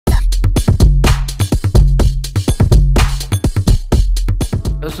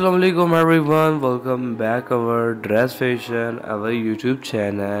Assalamualaikum everyone, welcome back our dress fashion, our YouTube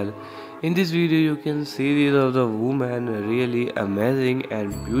channel. In this video you can see these of the woman really amazing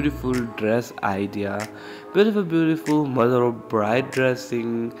and beautiful dress idea. Beautiful mother of bride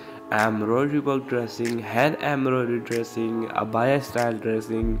dressing, embroidery work dressing, hand embroidery dressing, abaya style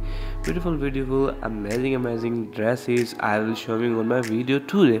dressing. Beautiful amazing dresses I will showing on my video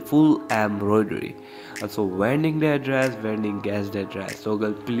today, full embroidery. Also vending their dress, vending guest their dress. So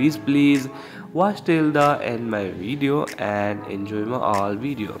girl, please watch till the end my video and enjoy my all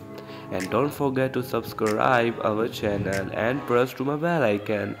video. And don't forget to subscribe our channel and press to my bell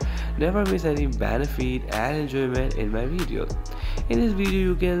icon. Never miss any benefit and enjoyment in my video. In this video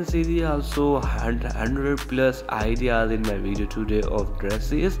you can see the also 100 plus ideas in my video today of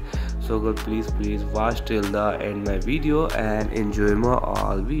dresses. So girl, please watch till the end my video and enjoy my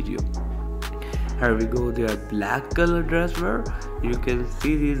all video. Here we go, they are black color dress wear. You can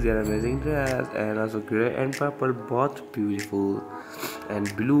see these, they are amazing dress, and also gray and purple, both beautiful,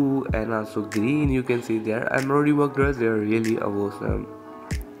 and blue and also green. You can see they are embroidery work dress, they are really awesome.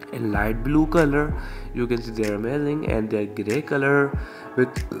 In light blue color you can see they are amazing, and they are gray color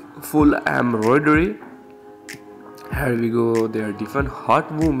with full embroidery. Here we go, they are different hot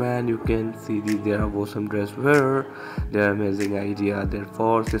woman. You can see they are awesome dress wear. They are amazing idea. Their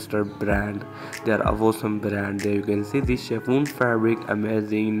four sister brand, they are awesome brand. There you can see this chiffon fabric,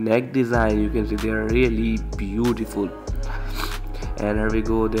 amazing neck design. You can see they are really beautiful. And here we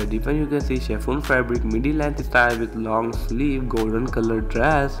go, they are different. You can see chiffon fabric, midi length style with long sleeve, golden color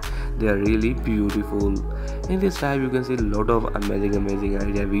dress. They are really beautiful. In this type you can see a lot of amazing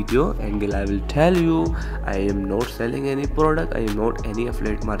idea video. And girl, I will tell you, I am not selling any product, I am not any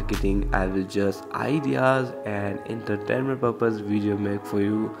affiliate marketing. I will just ideas and entertainment purpose video make for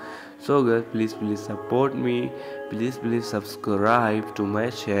you. So girl, please support me, please subscribe to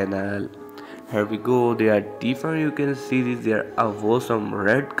my channel. Here we go, they are different. You can see this, they are awesome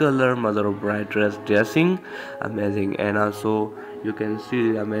red color mother of bride dress dressing, amazing. And also you can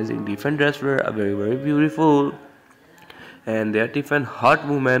see the amazing different dress wear, very beautiful. And they are different hot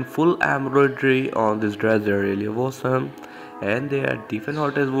women, full embroidery on this dress, they are really awesome. And they are different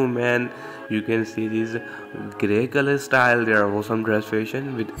hottest women. You can see this gray color style, they are awesome dress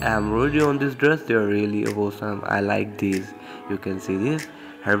fashion with embroidery on this dress, they are really awesome. I like this. You can see this.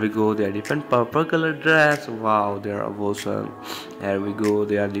 Here we go, they are different purple color dress, wow, they are awesome. Here we go,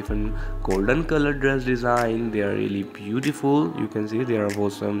 they are different golden color dress design, they are really beautiful. You can see they are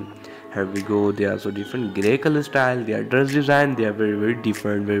awesome. Here we go, they are so different gray color style, their dress design, they are very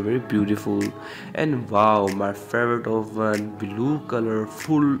different, very beautiful. And wow, my favorite of one, blue color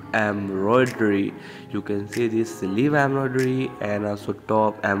full embroidery. You can see this sleeve embroidery and also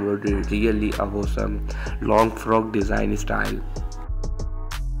top embroidery, really awesome. Long frock design style.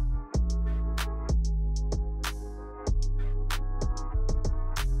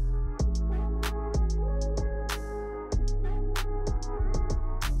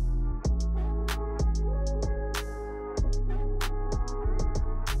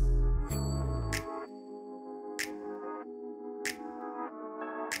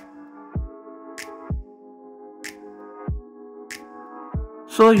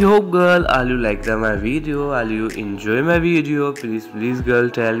 So I hope girl, all you like my video, all you enjoy my video. Please girl,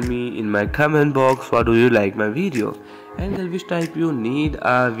 tell me in my comment box what do you like my video, and girl, which type you need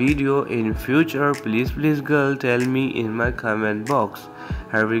a video in future. Please girl, tell me in my comment box.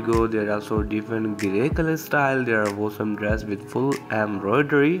 Here we go, there are also different gray color style. There are awesome dress with full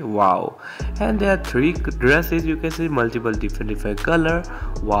embroidery, wow. And there are three dresses, you can see multiple different color,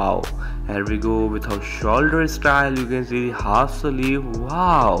 wow. Here we go with our shoulder style. You can see half sleeve,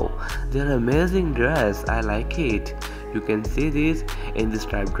 wow. They're amazing dress, I like it. You can see this in this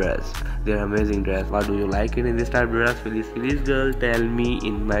type dress, they're amazing dress. What do you like it in this type dress? Please girl, tell me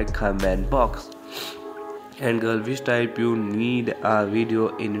in my comment box. And girl, which type you need a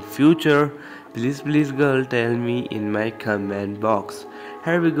video in future? Please girl, tell me in my comment box.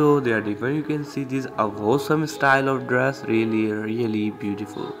 Here we go, they are different. You can see this awesome style of dress, really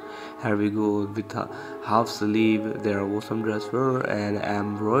beautiful. Here we go with a half sleeve, there are awesome dress wear and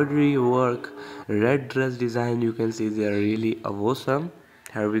embroidery work, red dress design. You can see they are really awesome.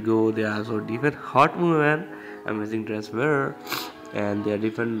 Here we go, they are also different hot women, amazing dress wear, and they are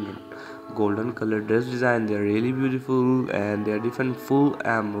different golden color dress design, they are really beautiful. And they are different full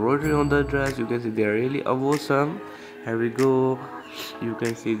embroidery on the dress. You can see they are really awesome. Here we go, you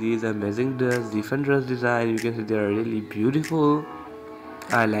can see these amazing dress, different dress design. You can see they are really beautiful.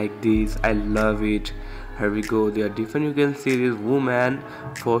 I like this, I love it. Here we go. They are different. You can see this woman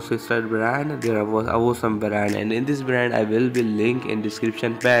for sister brand. There was awesome brand, and in this brand I will be link in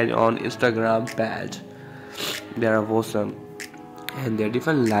description page on Instagram page. They are awesome, and they're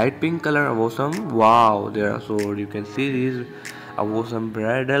different light pink color awesome. Wow, they are so you can see this awesome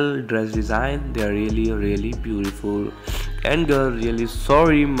bridal dress design. They are really beautiful. And girl, really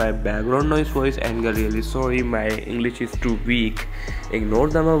sorry my background noise voice, and girl, really sorry my English is too weak. Ignore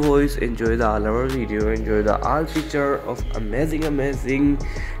the my voice. Enjoy the all our video. Enjoy the all picture of amazing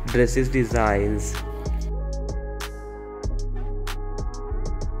dresses designs.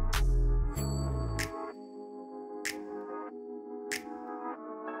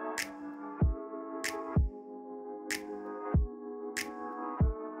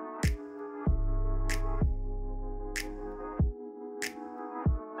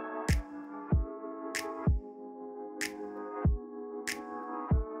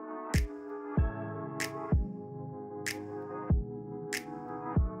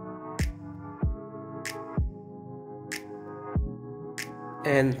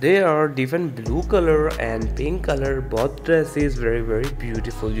 And they are different blue color and pink color, both dresses very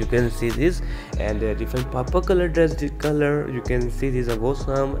beautiful. You can see this, and they're different purple color dress color. You can see this are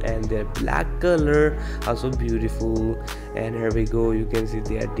awesome, and their black color also beautiful. And here we go, you can see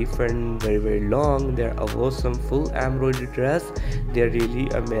they are different, very long. They're awesome full embroidery dress. They're really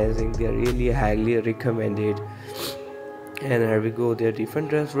amazing. They're really highly recommended. And here we go, they are different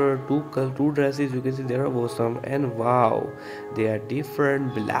dress for two dresses. You can see they are awesome, and wow, they are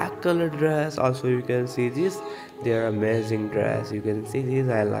different black color dress. Also you can see this, they are amazing dress. You can see this,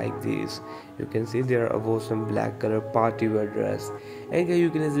 I like this. You can see they are awesome black color party wear dress, and you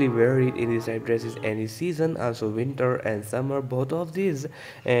can easily wear it in this type dresses any season, also winter and summer, both of these.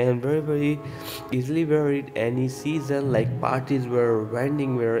 And very easily wear it any season, like parties wear,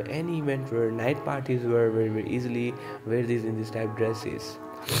 wedding wear, any event wear, night parties wear, very easily wear these in this type dresses.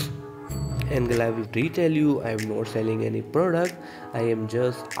 And girl, I will retell you, I am not selling any product. I am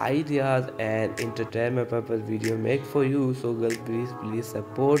just ideas and entertainment purpose video make for you. So girl, please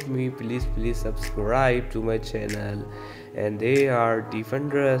support me. Please subscribe to my channel. And they are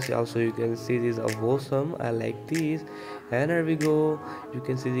different dress. Also you can see this are awesome. I like these. And here we go. You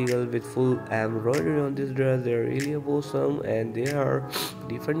can see the girl with full embroidery on this dress. They are really awesome, and they are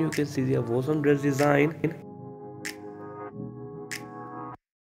different. You can see the awesome dress design.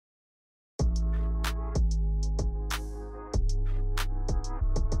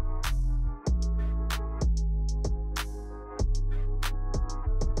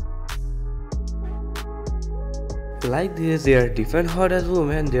 Like this, they are different hot as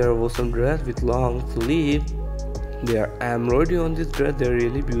women. They are awesome dress with long sleeve. They are embroidery on this dress. They are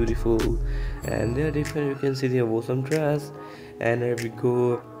really beautiful, and they are different. You can see the awesome dress. And here we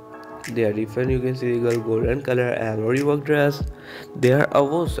go. They are different. You can see the golden color embroidery work dress. They are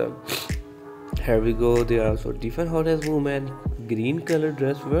awesome. Here we go, they are also different hot as woman. Green color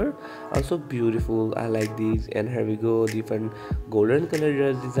dress were also beautiful. I like these. And here we go, different golden color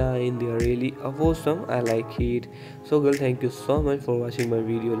dress design. They are really awesome. I like it. So girl, thank you so much for watching my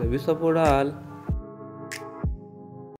video. Love you, support all.